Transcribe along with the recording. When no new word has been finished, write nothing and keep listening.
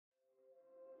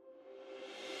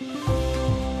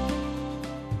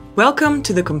Welcome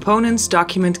to the Components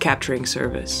Document Capturing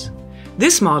Service.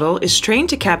 This model is trained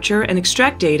to capture and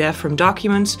extract data from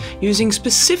documents using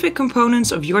specific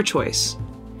components of your choice.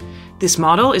 This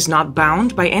model is not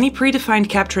bound by any predefined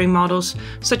capturing models,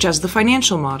 such as the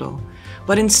financial model,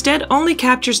 but instead only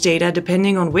captures data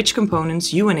depending on which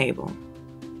components you enable.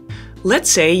 Let's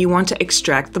say you want to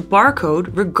extract the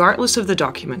barcode regardless of the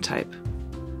document type.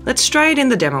 Let's try it in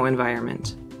the demo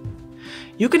environment.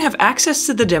 You can have access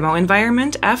to the demo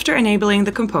environment after enabling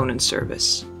the Components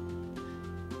service.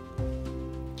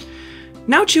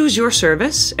 Now choose your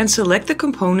service and select the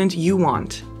component you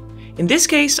want. In this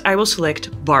case, I will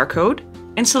select Barcode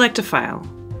and select a file.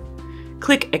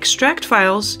 Click Extract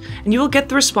Files and you will get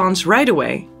the response right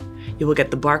away. You will get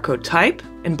the barcode type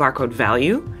and barcode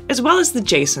value, as well as the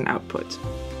JSON output.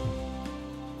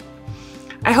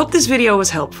 I hope this video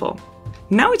was helpful.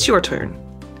 Now it's your turn.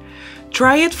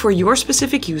 Try it for your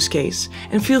specific use case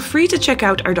and feel free to check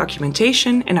out our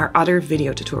documentation and our other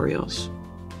video tutorials.